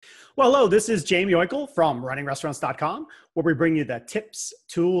Well, hello, this is Jamie Oikel from runningrestaurants.com, where we bring you the tips,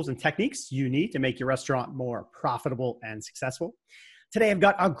 tools, and techniques you need to make your restaurant more profitable and successful. Today, I've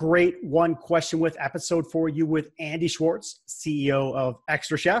got a great one question with episode for you with Andy Schwartz, CEO of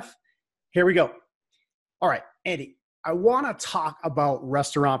xtraCHEF. Here we go. All right, Andy, I want to talk about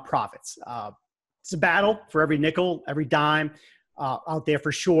restaurant profits. It's a battle for every nickel, every dime out there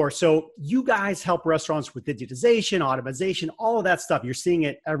for sure. So you guys help restaurants with digitization, automation, all of that stuff. You're seeing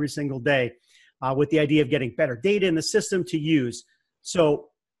it every single day with the idea of getting better data in the system to use. So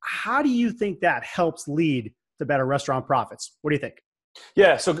how do you think that helps lead to better restaurant profits? What do you think?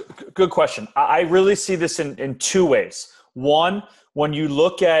 Yeah, so good question. I really see this in two ways. One, when you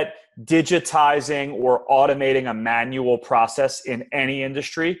look at digitizing or automating a manual process in any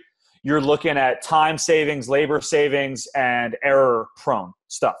industry, you're looking at time savings, labor savings, and error-prone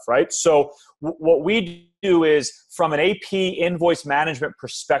stuff, right? So what we do is, from an AP invoice management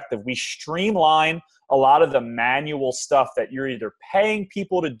perspective, we streamline a lot of the manual stuff that you're either paying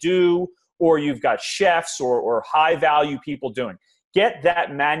people to do or you've got chefs or high-value people doing. Get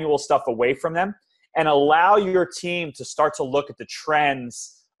that manual stuff away from them and allow your team to start to look at the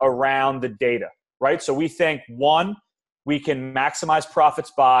trends around the data, right? So we think, one, we can maximize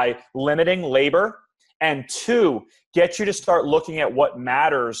profits by limiting labor, and two, get you to start looking at what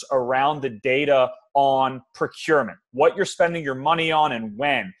matters around the data on procurement, what you're spending your money on and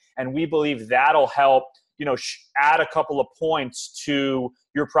when. And we believe that'll help, add a couple of points to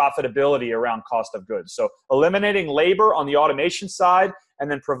your profitability around cost of goods. So eliminating labor on the automation side, and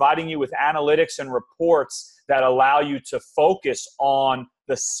then providing you with analytics and reports that allow you to focus on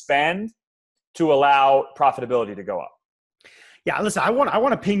the spend to allow profitability to go up. Yeah, listen, I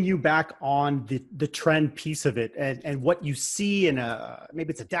want to ping you back on the trend piece of it and what you see in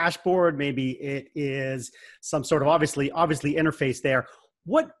maybe it's a dashboard, maybe it is some sort of obviously interface there.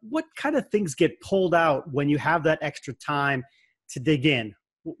 What kind of things get pulled out when you have that extra time to dig in?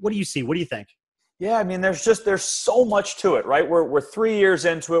 What do you see? What do you think? Yeah, I mean, there's so much to it, right? We're 3 years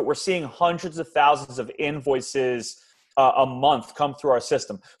into it. We're seeing hundreds of thousands of invoices a month come through our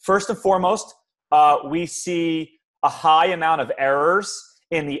system. First and foremost, we see a high amount of errors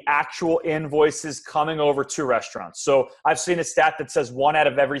in the actual invoices coming over to restaurants. So I've seen a stat that says 1 out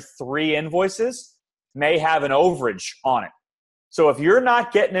of every 3 invoices may have an overage on it. So if you're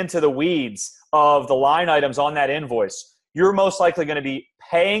not getting into the weeds of the line items on that invoice, you're most likely going to be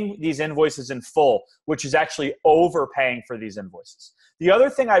paying these invoices in full, which is actually overpaying for these invoices. The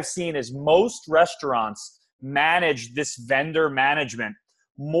other thing I've seen is most restaurants manage this vendor management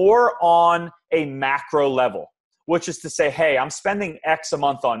more on a macro level, which is to say, hey, I'm spending X a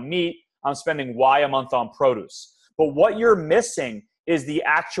month on meat, I'm spending Y a month on produce. But what you're missing is the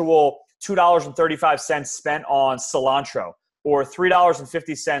actual $2.35 spent on cilantro or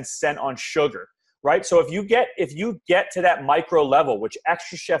 $3.50 spent on sugar, right? So if you get to that micro level, which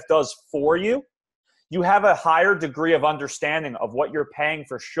xtraCHEF does for you, you have a higher degree of understanding of what you're paying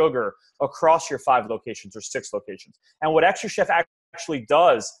for sugar across your 5 locations or 6 locations. And what xtraCHEF actually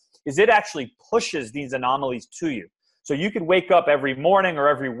does is it actually pushes these anomalies to you. So you could wake up every morning or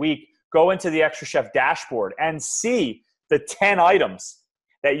every week, go into the xtraCHEF dashboard and see the 10 items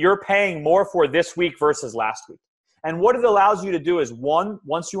that you're paying more for this week versus last week. And what it allows you to do is, one,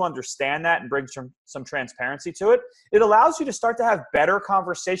 once you understand that and bring some transparency to it, it allows you to start to have better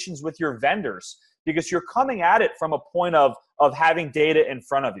conversations with your vendors because you're coming at it from a point of having data in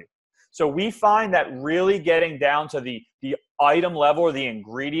front of you. So we find that really getting down to the item level or the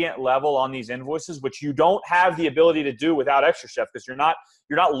ingredient level on these invoices, which you don't have the ability to do without xtraCHEF because you're not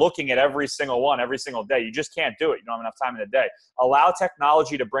looking at every single one every single day. You just can't do it. You don't have enough time in a day. Allow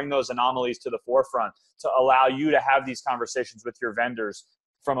technology to bring those anomalies to the forefront to allow you to have these conversations with your vendors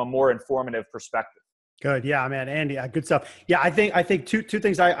from a more informative perspective. Good. Yeah, man. Andy, good stuff. Yeah, I think two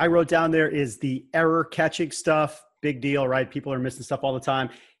things I wrote down there is the error catching stuff. Big deal, right? People are missing stuff all the time.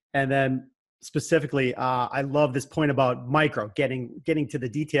 And then specifically, I love this point about micro, getting to the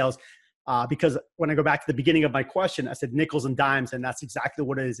details, because when I go back to the beginning of my question, I said nickels and dimes, and that's exactly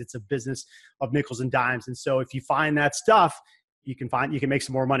what it is. It's a business of nickels and dimes. And so if you find that stuff, you can make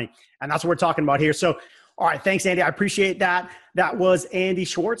some more money. And that's what we're talking about here. So, all right, thanks, Andy. I appreciate that. That was Andy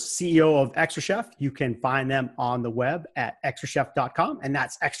Schwartz, CEO of xtraCHEF. You can find them on the web at xtrachef.com, and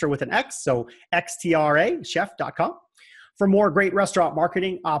that's extra with an X, so XTRA, chef.com. For more great restaurant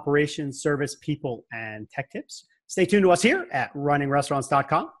marketing, operations, service, people, and tech tips, stay tuned to us here at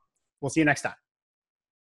runningrestaurants.com. We'll see you next time.